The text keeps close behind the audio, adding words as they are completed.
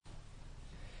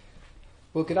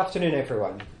Well, good afternoon,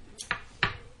 everyone.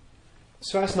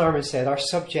 So as Norman said, our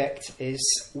subject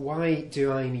is, why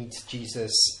do I need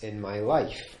Jesus in my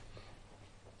life?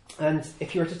 And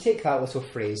if you were to take that little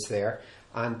phrase there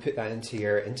and put that into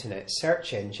your internet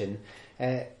search engine,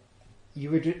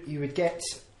 you would get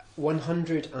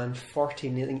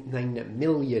 149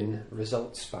 million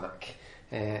results back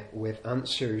with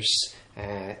answers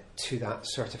to that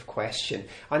sort of question.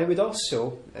 And it would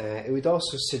also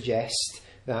suggest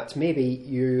that maybe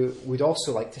you would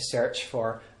also like to search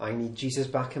for, I need Jesus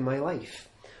back in my life,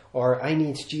 or I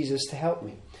need Jesus to help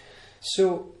me.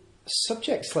 So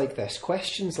subjects like this,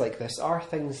 questions like this, are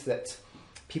things that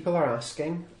people are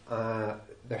asking.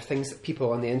 They're things that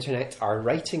people on the internet are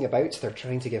writing about, they're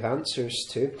trying to give answers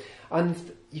to.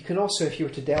 And you can also, if you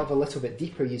were to delve a little bit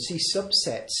deeper, you'd see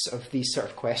subsets of these sort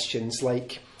of questions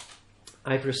like,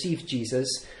 I've received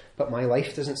Jesus, but my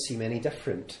life doesn't seem any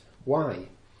different. Why?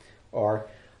 Or,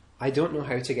 I don't know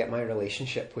how to get my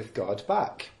relationship with God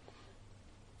back.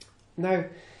 Now,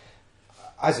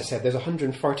 as I said, there's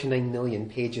 149 million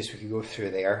pages we could go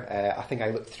through there. I think I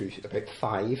looked through about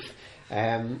 5.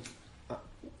 I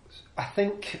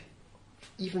think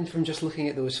even from just looking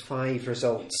at those 5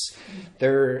 results,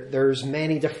 there's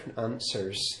many different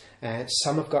answers.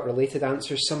 Some have got related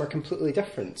answers, some are completely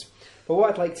different. But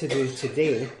what I'd like to do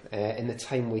today, in the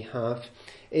time we have,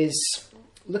 is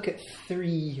look at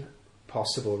 3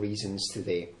 possible reasons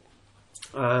today.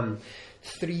 3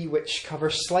 which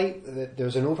cover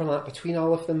there's an overlap between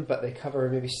all of them, but they cover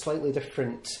maybe slightly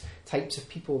different types of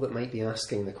people that might be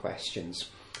asking the questions.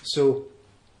 So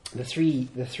the three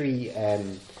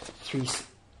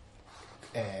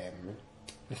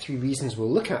reasons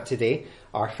we'll look at today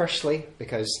are, firstly,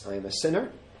 because I'm a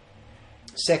sinner.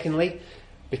 Secondly,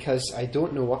 because I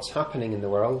don't know what's happening in the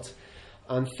world.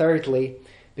 And thirdly,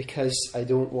 because I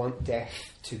don't want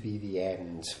death to be the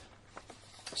end.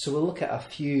 So we'll look at a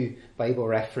few Bible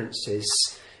references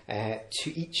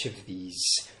to each of these,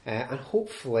 and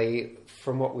hopefully,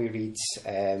 from what we read,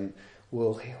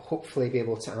 we'll hopefully be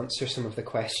able to answer some of the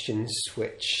questions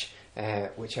which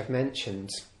I've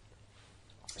mentioned.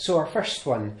 So our first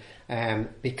one,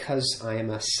 because I am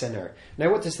a sinner.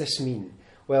 Now, what does this mean?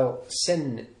 Well,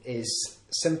 sin is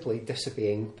simply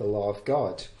disobeying the law of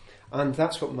God. And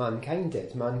that's what mankind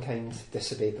did. Mankind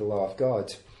disobeyed the law of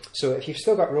God. So if you've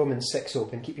still got Romans 6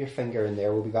 open, keep your finger in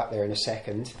there. We'll be back there in a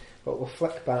second. But we'll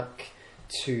flick back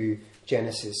to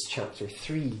Genesis chapter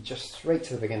 3, just right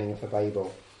to the beginning of the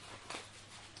Bible.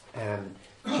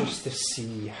 Just to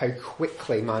see how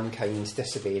quickly mankind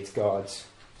disobeyed God.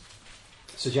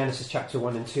 So Genesis chapter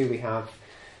 1 and 2, we have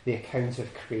the account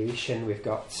of creation. We've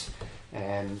got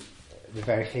the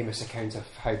very famous account of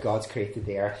how God created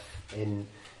the earth in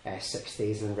 6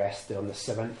 days and rested on the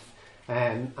 7th.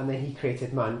 And then he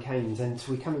created mankind. And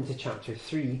we come into chapter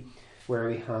 3, where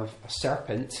we have a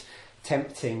serpent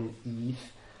tempting Eve,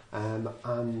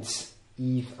 and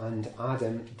Eve and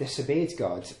Adam disobeyed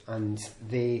God, and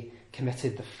they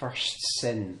committed the first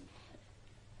sin.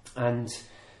 And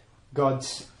God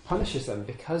punishes them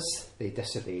because they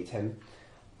disobeyed him,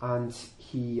 and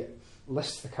he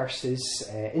lists the curses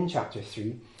in chapter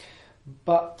 3.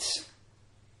 But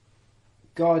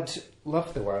God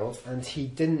loved the world, and he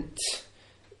didn't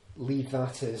leave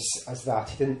that as that.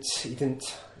 He didn't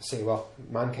say, well,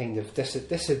 mankind have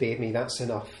disobeyed me, that's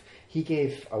enough. He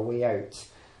gave a way out.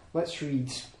 Let's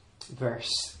read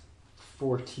verse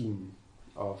 14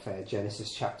 of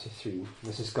Genesis chapter 3.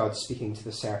 This is God speaking to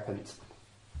the serpent.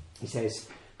 He says,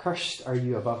 "Cursed are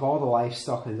you above all the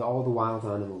livestock and all the wild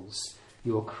animals.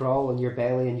 You will crawl on your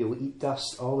belly, and you will eat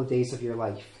dust all the days of your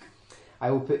life. I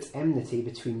will put enmity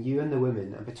between you and the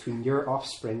woman, and between your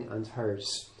offspring and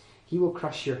hers. He will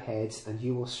crush your head, and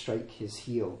you will strike his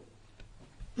heel."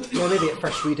 Well, maybe at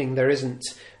first reading there isn't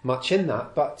much in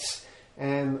that, but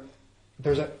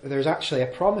there's actually a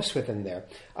promise within there.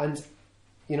 And,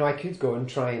 you know, I could go and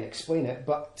try and explain it,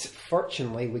 but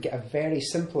fortunately we get a very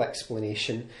simple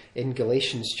explanation in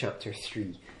Galatians chapter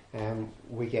 3.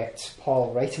 We get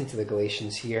Paul writing to the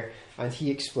Galatians here, and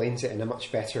he explains it in a much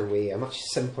better way, a much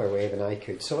simpler way than I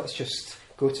could. So let's just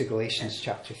go to Galatians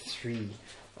chapter 3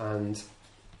 and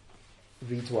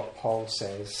read what Paul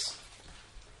says.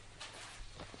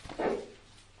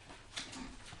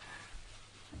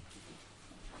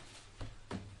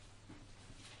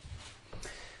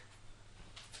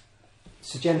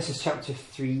 So Genesis chapter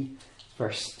 3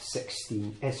 verse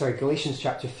 16, Galatians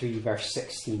chapter 3 verse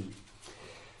 16.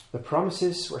 "The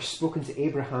promises were spoken to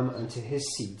Abraham and to his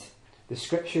seed. The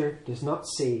scripture does not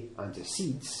say unto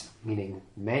seeds, meaning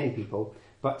many people,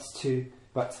 but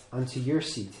unto your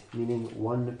seed, meaning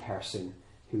one person,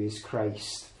 who is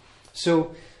Christ."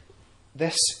 So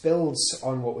this builds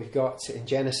on what we've got in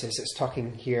Genesis. It's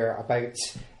talking here about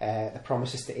the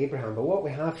promises to Abraham. But what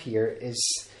we have here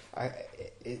is,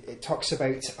 it talks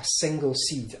about a single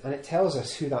seed, and it tells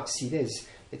us who that seed is.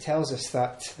 It tells us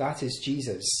that that is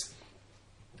Jesus.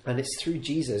 And it's through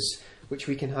Jesus which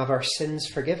we can have our sins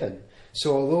forgiven.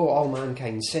 So although all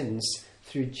mankind sins,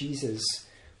 through Jesus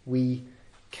we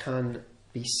can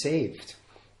be saved.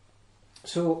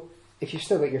 So if you've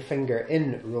still got your finger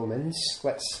in Romans,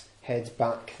 let's head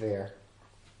back there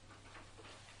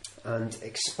and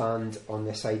expand on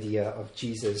this idea of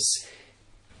Jesus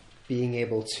being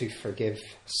able to forgive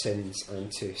sins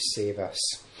and to save us.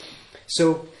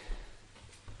 So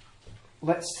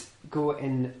let's go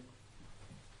in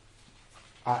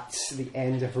at the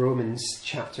end of Romans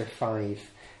chapter 5.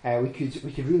 We could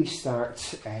really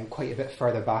start quite a bit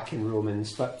further back in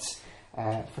Romans, but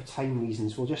for time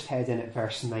reasons we'll just head in at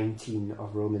verse 19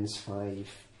 of Romans 5.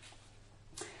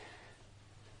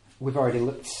 We've already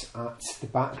looked at the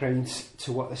background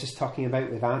to what this is talking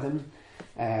about with Adam.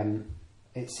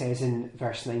 It says in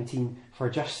verse 19,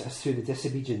 "For just as through the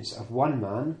disobedience of one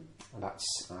man," and that's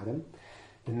Adam,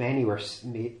 the many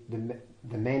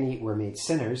were made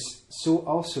sinners, so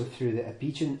also through the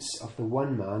obedience of the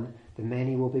one man, the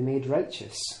many will be made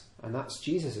righteous. And that's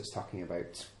Jesus it's talking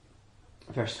about.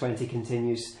 Verse 20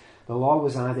 continues, "The law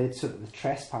was added so that the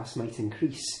trespass might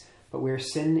increase, but where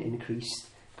sin increased,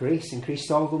 grace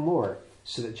increased all the more,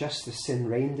 so that just as sin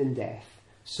reigned in death,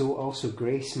 so also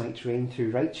grace might reign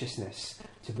through righteousness,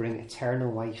 to bring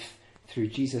eternal life through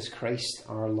Jesus Christ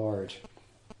our Lord."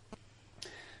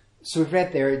 So we've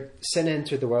read there, sin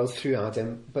entered the world through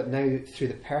Adam, but now through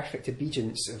the perfect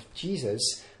obedience of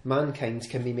Jesus, mankind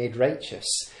can be made righteous.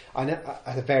 And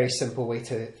a very simple way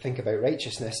to think about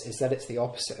righteousness is that it's the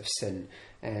opposite of sin.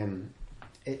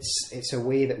 It's a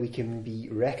way that we can be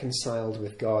reconciled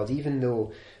with God, even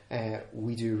though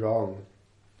we do wrong.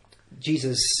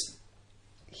 Jesus,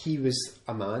 he was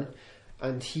a man,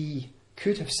 and he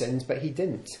could have sinned, but he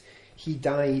didn't. He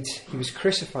died, he was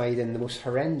crucified in the most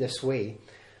horrendous way,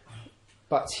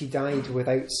 but he died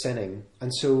without sinning.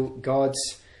 And so God,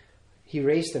 he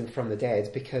raised him from the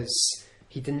dead because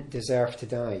he didn't deserve to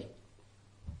die.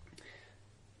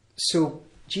 So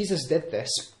Jesus did this,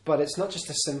 but it's not just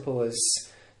as simple as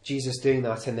Jesus doing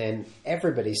that and then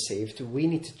everybody's saved. We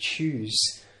need to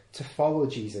choose to follow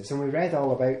Jesus. And we read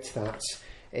all about that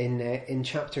in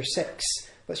chapter 6.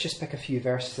 Let's just pick a few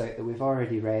verses out that we've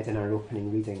already read in our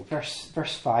opening reading. Verse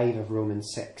 5 of Romans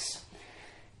 6.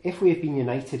 "If we have been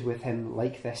united with him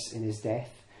like this in his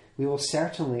death, we will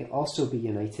certainly also be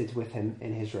united with him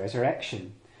in his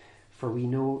resurrection. For we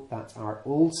know that our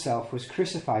old self was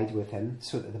crucified with him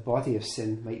so that the body of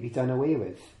sin might be done away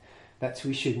with, that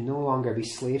we should no longer be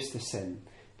slaves to sin,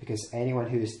 because anyone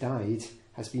who has died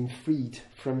has been freed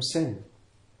from sin."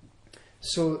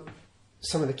 So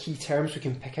some of the key terms we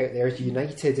can pick out there: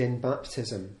 united in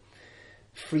baptism,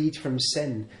 freed from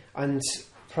sin, and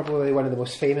probably one of the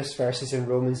most famous verses in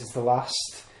Romans is the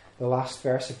last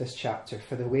verse of this chapter.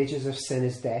 "For the wages of sin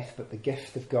is death, but the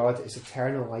gift of God is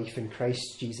eternal life in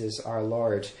Christ Jesus our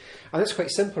Lord." And it's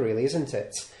quite simple really, isn't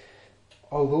it?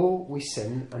 Although we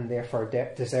sin and therefore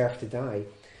deserve to die,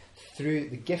 through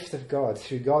the gift of God,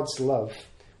 through God's love,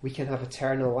 we can have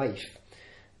eternal life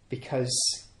because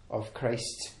of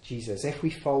Christ Jesus. If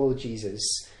we follow Jesus,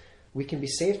 we can be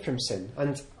saved from sin.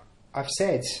 And I've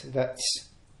said that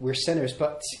we're sinners,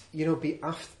 but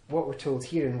what we're told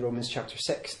here in Romans chapter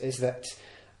 6 is that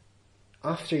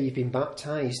after you've been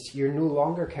baptised, you're no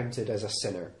longer counted as a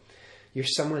sinner. You're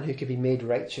someone who can be made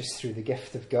righteous through the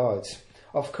gift of God.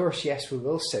 Of course, yes, we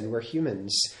will sin. We're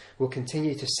humans. We'll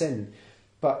continue to sin,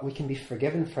 but we can be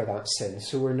forgiven for that sin,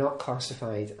 so we're not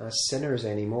classified as sinners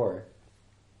anymore.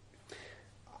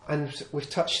 And we've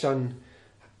touched on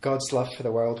God's love for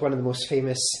the world. One of the most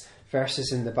famous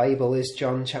verses in the Bible is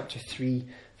John chapter 3,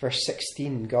 verse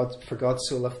 16. "For God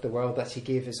so loved the world that he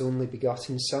gave his only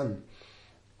begotten Son."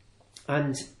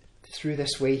 And through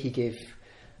this way he gave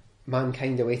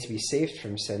mankind a way to be saved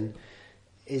from sin,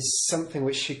 is something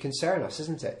which should concern us,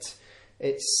 isn't it?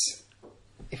 It's,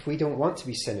 if we don't want to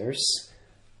be sinners,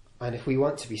 and if we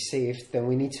want to be saved, then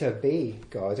we need to obey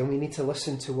God, and we need to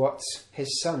listen to what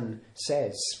his Son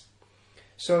says.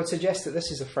 So I would suggest that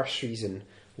this is the first reason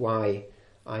why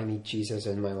I need Jesus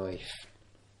in my life.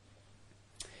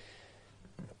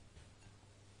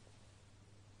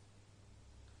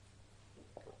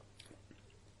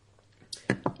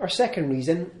 Our second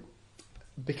reason,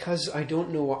 because I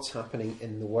don't know what's happening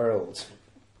in the world.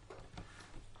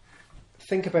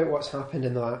 Think about what's happened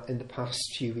in the past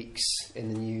few weeks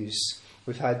in the news.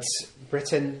 We've had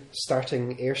Britain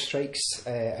starting airstrikes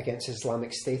against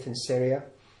Islamic State in Syria.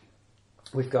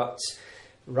 We've got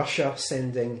Russia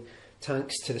sending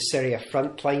tanks to the Syria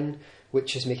front line,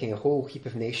 which is making a whole heap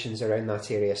of nations around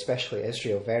that area, especially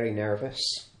Israel, very nervous.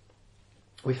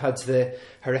 We've had the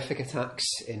horrific attacks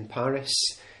in Paris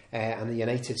and the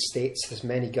United States. There's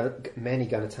many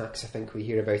gun attacks I think we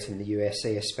hear about in the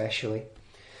USA especially.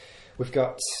 We've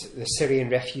got the Syrian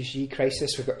refugee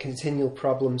crisis. We've got continual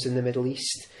problems in the Middle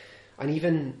East. And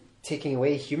even taking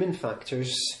away human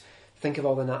factors, think of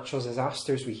all the natural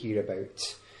disasters we hear about.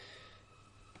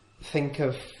 Think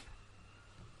of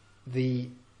the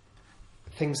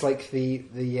things like the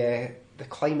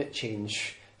climate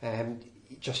change.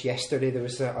 Just yesterday there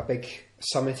was a big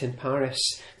summit in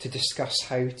Paris to discuss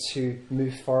how to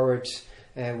move forward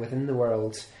within the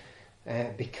world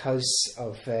because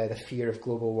of the fear of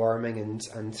global warming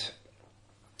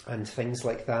and things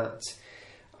like that.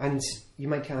 And you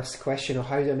might ask the question, oh,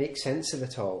 how do I make sense of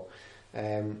it all?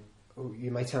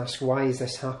 You might ask, why is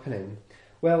this happening?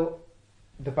 Well,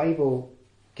 the Bible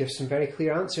gives some very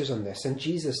clear answers on this, and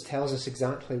Jesus tells us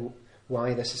exactly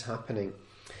why this is happening.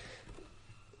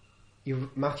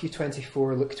 Matthew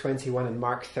 24, Luke 21 and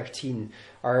Mark 13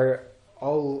 are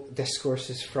all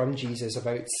discourses from Jesus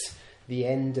about the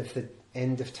end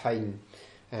of time,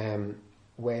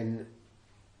 when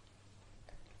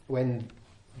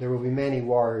there will be many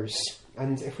wars.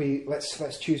 And if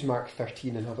let's choose Mark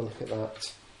 13 and have a look at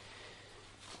that.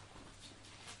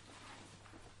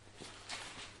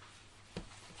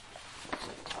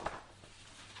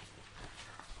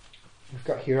 We've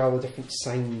got here all the different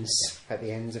signs at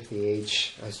the end of the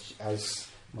age, as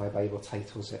my Bible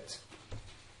titles it.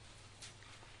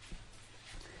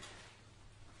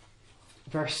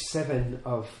 Verse 7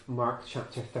 of Mark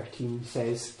chapter 13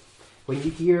 says, "When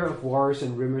you hear of wars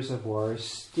and rumours of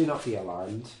wars, do not be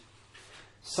alarmed.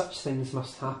 Such things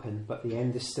must happen, but the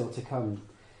end is still to come.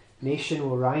 Nation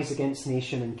will rise against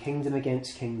nation and kingdom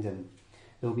against kingdom.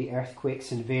 There will be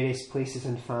earthquakes in various places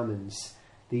and famines.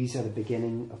 These are the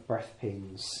beginning of birth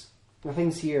pains." The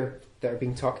things here that are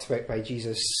being talked about by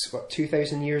Jesus,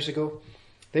 2,000 years ago,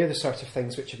 they're the sort of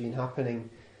things which have been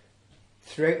happening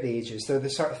throughout the ages. They're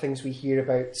the sort of things we hear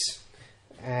about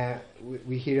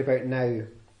now,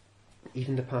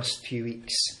 even the past few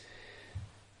weeks.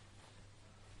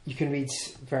 You can read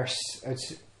verse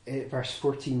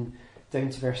 14 down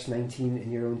to verse 19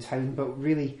 in your own time, but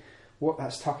really what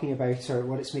that's talking about, or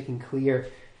what it's making clear,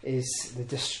 is the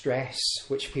distress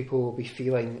which people will be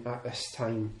feeling at this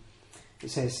time.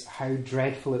 It says how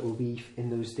dreadful it will be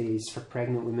in those days for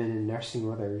pregnant women and nursing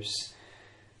mothers.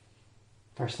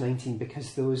 Verse 19,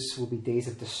 because those will be days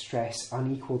of distress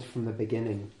unequalled from the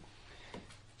beginning.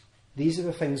 These are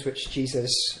the things which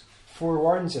Jesus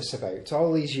forewarns us about.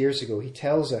 All these years ago, he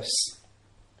tells us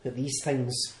that these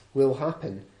things will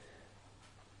happen,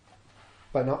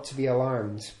 but not to be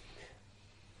alarmed.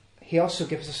 He also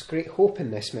gives us great hope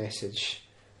in this message.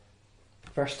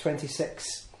 Verse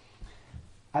 26,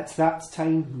 "At that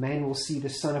time men will see the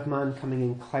Son of Man coming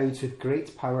in clouds with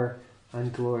great power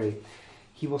and glory.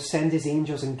 He will send his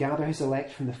angels and gather his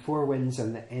elect from the four winds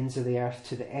and the ends of the earth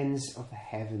to the ends of the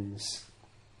heavens."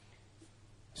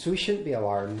 So we shouldn't be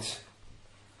alarmed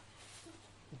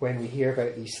when we hear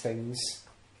about these things.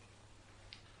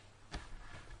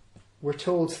 We're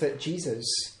told that Jesus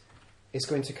is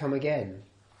going to come again.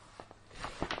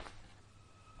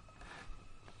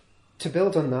 To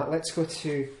build on that, let's go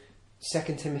to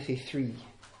 2 Timothy 3.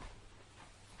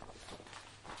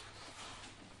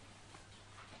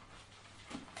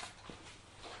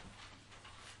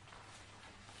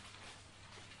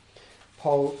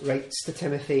 Paul writes to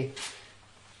Timothy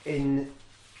in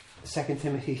 2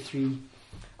 Timothy 3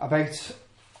 about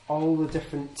all the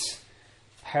different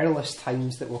perilous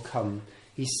times that will come.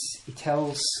 He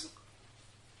tells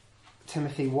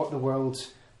Timothy what the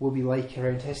world will be like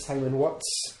around his time and what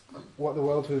the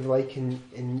world will be like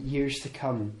in years to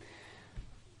come.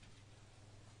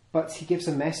 But he gives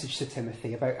a message to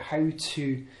Timothy about how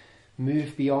to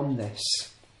move beyond this,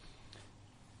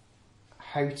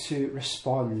 how to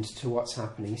respond to what's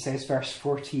happening. He says, verse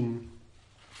 14,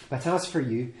 "But as for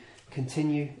you,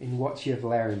 continue in what you have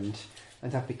learned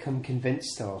and have become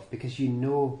convinced of, because you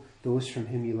know those from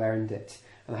whom you learned it,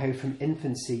 and how from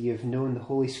infancy you have known the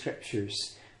Holy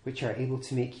Scriptures, which are able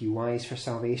to make you wise for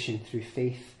salvation through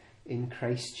faith in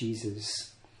Christ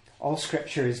Jesus. All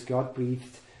Scripture is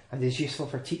God-breathed and is useful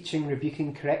for teaching,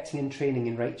 rebuking, correcting and training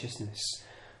in righteousness,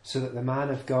 so that the man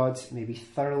of God may be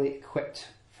thoroughly equipped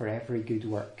for every good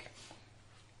work."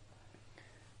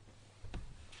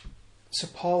 So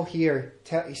Paul here,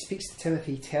 he speaks to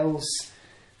Timothy,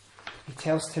 he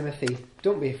tells Timothy,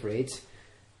 don't be afraid.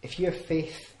 If you have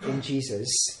faith in Jesus,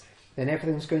 then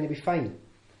everything's going to be fine.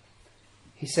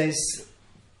 He says,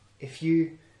 if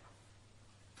you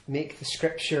make the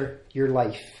Scripture your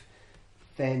life,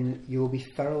 then you will be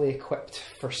thoroughly equipped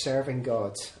for serving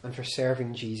God and for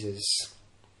serving Jesus.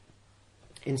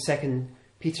 In 2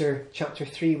 Peter chapter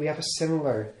 3, we have a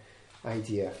similar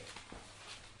idea.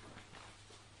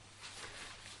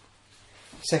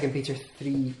 2 Peter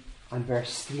 3 and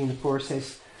verse 3 and 4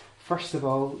 says, first of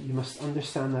all, you must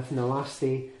understand that in the last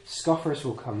day, scoffers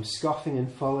will come, scoffing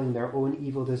and following their own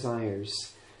evil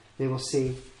desires. They will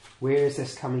say, where is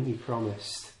this coming he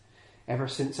promised? Ever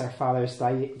since our fathers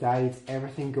died,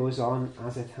 everything goes on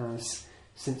as it has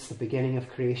since the beginning of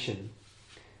creation.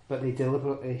 But they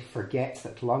deliberately forget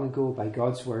that long ago, by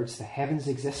God's words, the heavens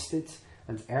existed,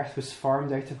 and earth was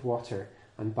formed out of water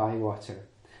and by water.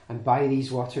 And by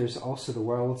these waters also the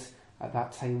world at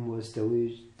that time was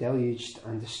deluged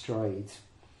and destroyed.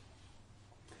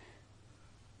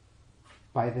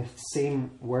 By the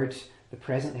same word, the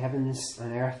present heavens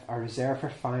and earth are reserved for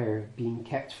fire, being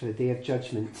kept for the day of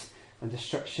judgment and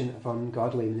destruction of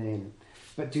ungodly men.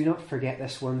 But do not forget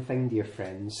this one thing, dear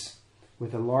friends.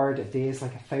 With the Lord, a day is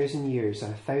like 1,000 years,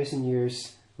 and 1,000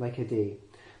 years like a day.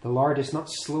 The Lord is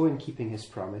not slow in keeping his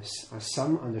promise, as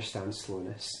some understand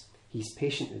slowness. He is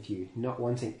patient with you, not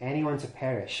wanting anyone to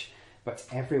perish, but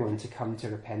everyone to come to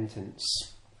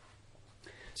repentance.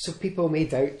 So people may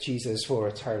doubt Jesus will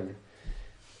return.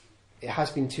 It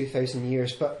has been 2,000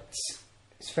 years, but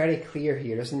it's very clear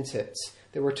here, isn't it,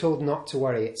 that we're told not to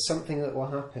worry. It's something that will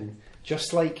happen,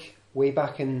 just like way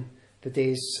back in the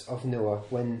days of Noah,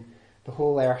 when the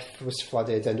whole earth was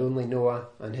flooded and only Noah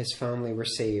and his family were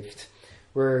saved.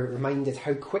 We're reminded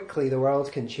how quickly the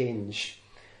world can change.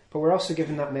 But we're also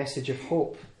given that message of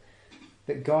hope,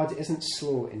 that God isn't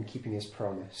slow in keeping his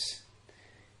promise.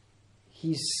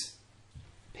 He's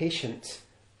patient,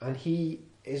 and he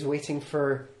is waiting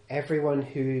for everyone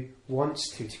who wants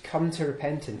to come to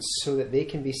repentance so that they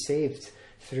can be saved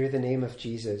through the name of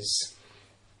Jesus.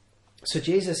 So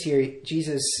Jesus,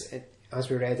 as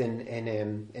we read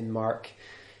in Mark,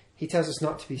 he tells us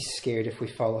not to be scared if we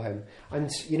follow him. And,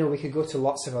 we could go to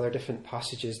lots of other different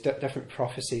passages, different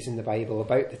prophecies in the Bible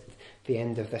about the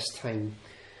end of this time.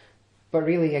 But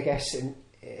really, I guess,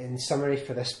 in summary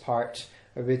for this part,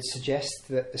 I would suggest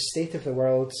that the state of the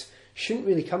world shouldn't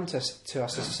really come to us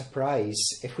as a surprise.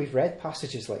 If we've read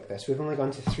passages like this, we've only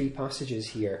gone to 3 passages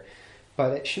here,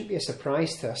 but it shouldn't be a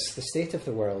surprise to us, the state of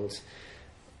the world.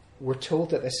 We're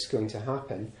told that this is going to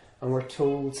happen, and we're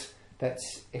told that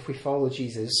if we follow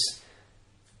Jesus,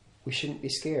 we shouldn't be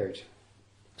scared.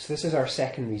 So this is our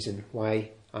second reason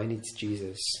why I need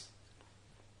Jesus.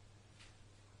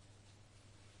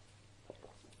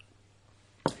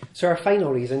 So our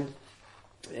final reason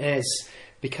is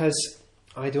because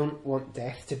I don't want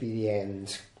death to be the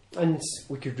end. And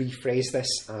we could rephrase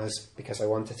this as because I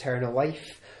want eternal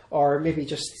life, or maybe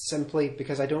just simply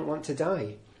because I don't want to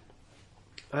die.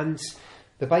 And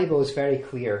the Bible is very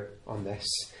clear on this,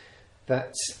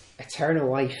 that eternal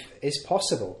life is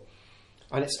possible,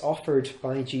 and it's offered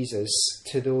by Jesus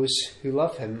to those who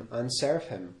love him and serve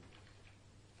him.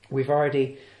 We've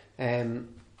already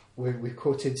we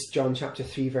quoted John chapter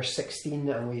 3 verse 16,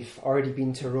 and we've already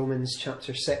been to Romans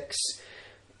chapter 6,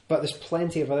 but there's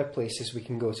plenty of other places we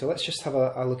can go. So let's just have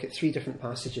a look at 3 different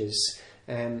passages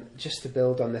just to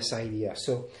build on this idea.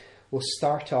 So we'll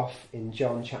start off in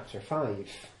John chapter 5.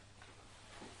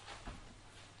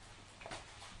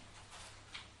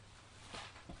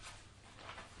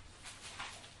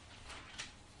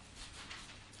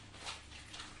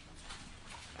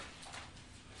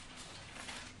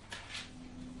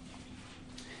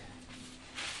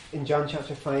 In John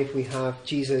chapter 5 we have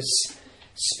Jesus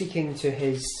speaking to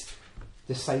his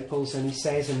disciples, and he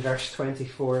says in verse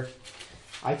 24,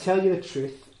 I tell you the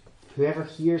truth, whoever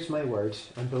hears my word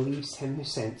and believes him who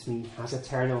sent me has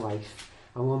eternal life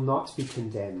and will not be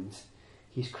condemned.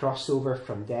 He's crossed over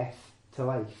from death to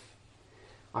life.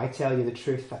 I tell you the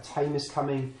truth, a time is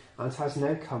coming and has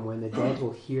now come when the dead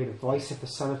will hear the voice of the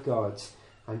Son of God,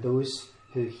 and those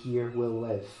who hear will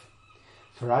live.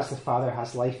 For as the Father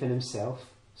has life in himself,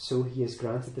 so he has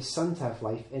granted the Son to have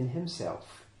life in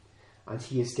himself, and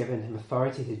he has given him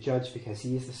authority to judge because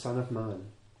he is the Son of Man.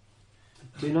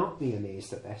 Do not be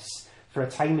amazed at this, for a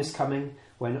time is coming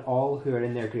when all who are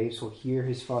in their graves will hear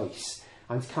his voice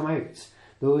and come out.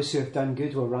 Those who have done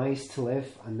good will rise to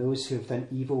live, and those who have done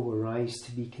evil will rise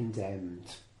to be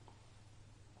condemned.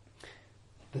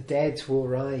 The dead will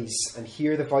rise and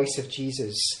hear the voice of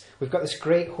Jesus. We've got this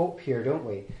great hope here, don't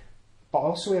we? But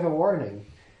also we have a warning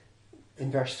in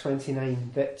verse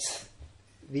 29 that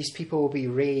these people will be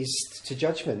raised to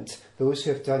judgment. Those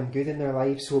who have done good in their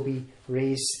lives will be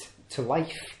raised to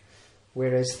life,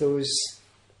 whereas those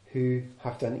who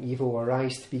have done evil will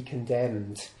rise to be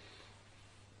condemned.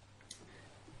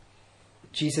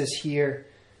 Jesus here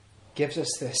gives us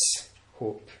this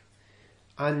hope.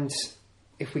 And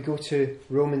if we go to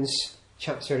Romans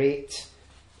chapter 8,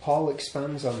 Paul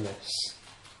expands on this.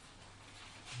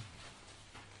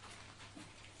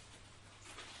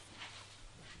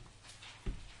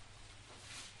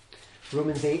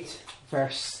 Romans 8,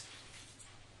 verse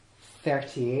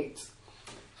 38.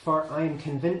 For I am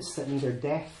convinced that neither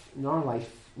death nor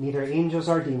life, neither angels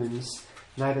or demons,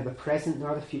 neither the present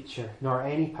nor the future, nor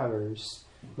any powers,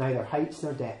 neither height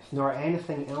nor depth, nor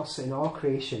anything else in all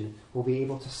creation will be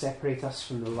able to separate us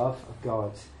from the love of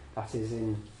God that is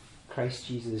in Christ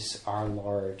Jesus our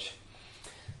Lord.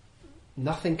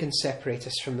 Nothing can separate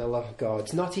us from the love of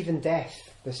God, not even death,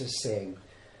 this is saying.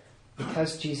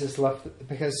 Because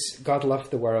God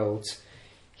loved the world,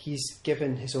 He's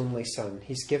given His only Son.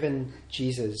 He's given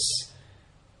Jesus.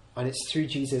 And it's through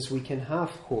Jesus we can have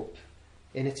hope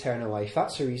in eternal life.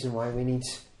 That's the reason why we need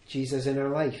Jesus in our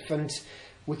life. And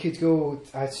we could go,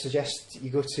 I'd suggest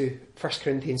you go to 1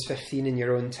 Corinthians 15 in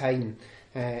your own time.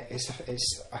 It's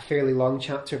a fairly long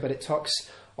chapter, but it talks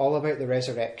all about the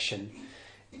resurrection.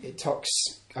 It talks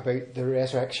about the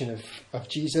resurrection of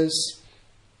Jesus.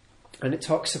 And it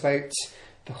talks about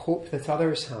the hope that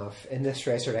others have in this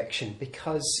resurrection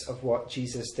because of what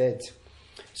Jesus did.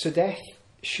 So death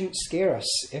shouldn't scare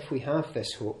us if we have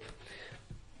this hope.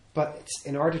 But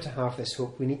in order to have this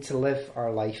hope, we need to live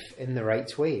our life in the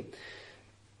right way.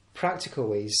 Practical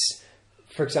ways.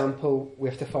 For example, we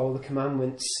have to follow the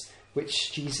commandments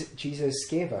which Jesus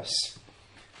gave us.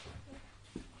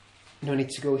 No need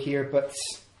to go here, but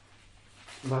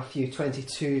Matthew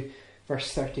 22,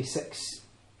 verse 36,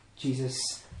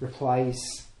 Jesus replies,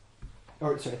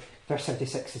 verse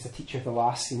 36 is the teacher of the law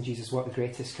asking Jesus what the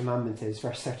greatest commandment is.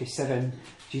 Verse 37,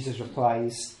 Jesus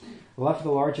replies, love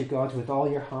the Lord your God with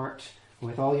all your heart,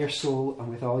 with all your soul, and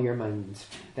with all your mind.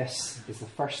 This is the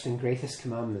first and greatest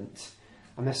commandment.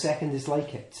 And the second is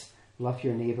like it, love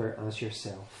your neighbour as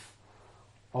yourself.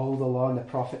 All the law and the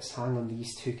prophets hang on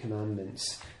these two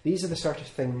commandments. These are the sort of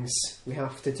things we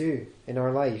have to do in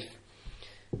our life,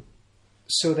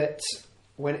 so that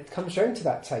when it comes round to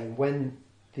that time, when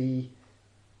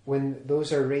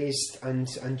those are raised and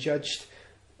judged,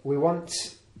 we want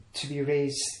to be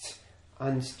raised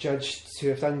and judged to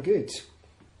have done good.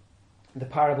 The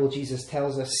parable Jesus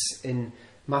tells us in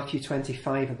Matthew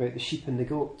 25 about the sheep and the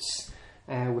goats,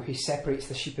 where he separates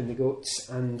the sheep and the goats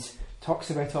and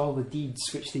talks about all the deeds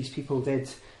which these people did.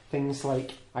 Things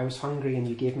like, I was hungry and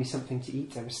you gave me something to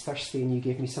eat. I was thirsty and you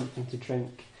gave me something to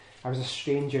drink. I was a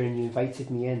stranger and you invited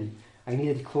me in. I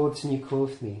needed clothes and you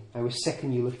clothed me. I was sick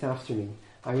and you looked after me.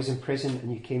 I was in prison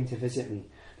and you came to visit me.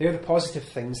 They're the positive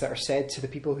things that are said to the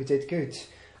people who did good.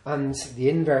 And the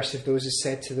inverse of those is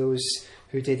said to those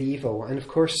who did evil. And of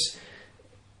course,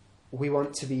 we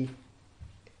want to be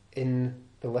in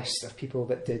the list of people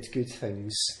that did good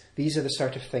things. These are the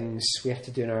sort of things we have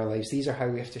to do in our lives. These are how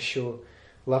we have to show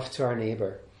love to our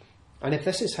neighbour. And if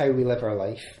this is how we live our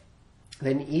life,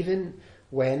 then even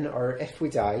when or if we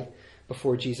die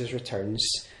before Jesus returns,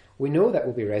 we know that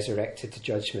we'll be resurrected to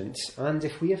judgment. And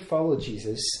if we have followed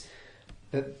Jesus,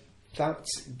 that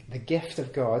the gift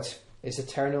of God is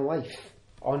eternal life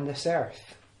on this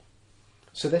earth.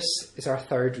 So this is our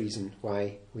third reason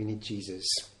why we need Jesus.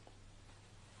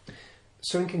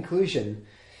 So in conclusion,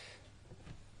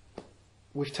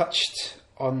 we've touched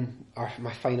on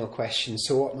my final question.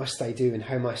 So what must I do and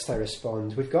how must I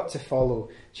respond? We've got to follow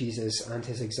Jesus and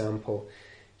his example.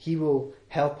 He will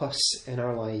help us in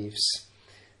our lives.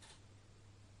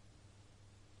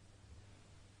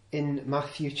 In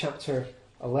Matthew chapter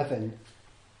 11,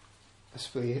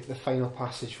 this will be the final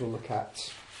passage we'll look at.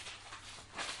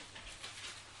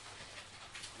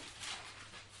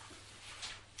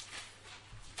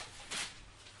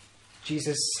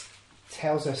 Jesus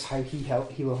tells us how he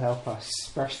will help us.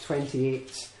 Verse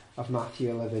 28 of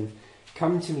Matthew 11.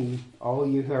 Come to me, all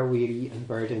you who are weary and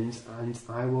burdened, and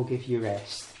I will give you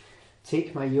rest.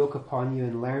 Take my yoke upon you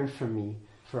and learn from me,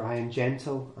 for I am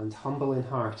gentle and humble in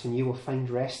heart, and you will find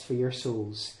rest for your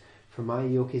souls. For my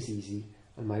yoke is easy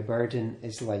and my burden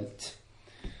is light.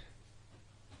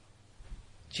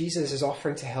 Jesus is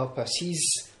offering to help us. He's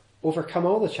overcome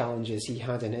all the challenges he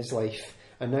had in his life,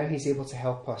 and now he's able to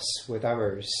help us with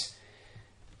ours.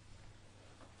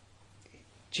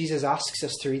 Jesus asks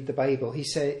us to read the Bible.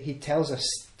 He tells us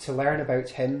to learn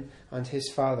about him and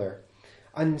his Father.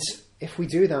 And if we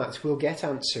do that, we'll get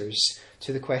answers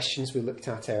to the questions we looked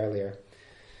at earlier.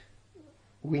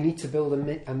 we need to build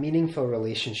a meaningful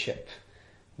relationship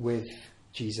with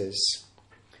Jesus.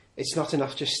 It's not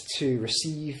enough just to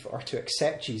receive or to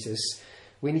accept Jesus.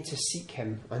 We need to seek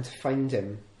him and to find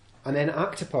him, and then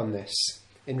act upon this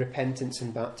in repentance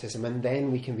and baptism, and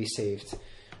then we can be saved.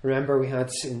 Remember, we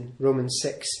had in Romans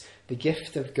 6, the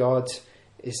gift of God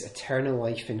is eternal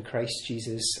life in Christ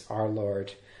Jesus our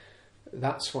Lord.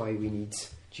 That's why we need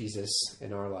Jesus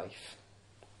in our life.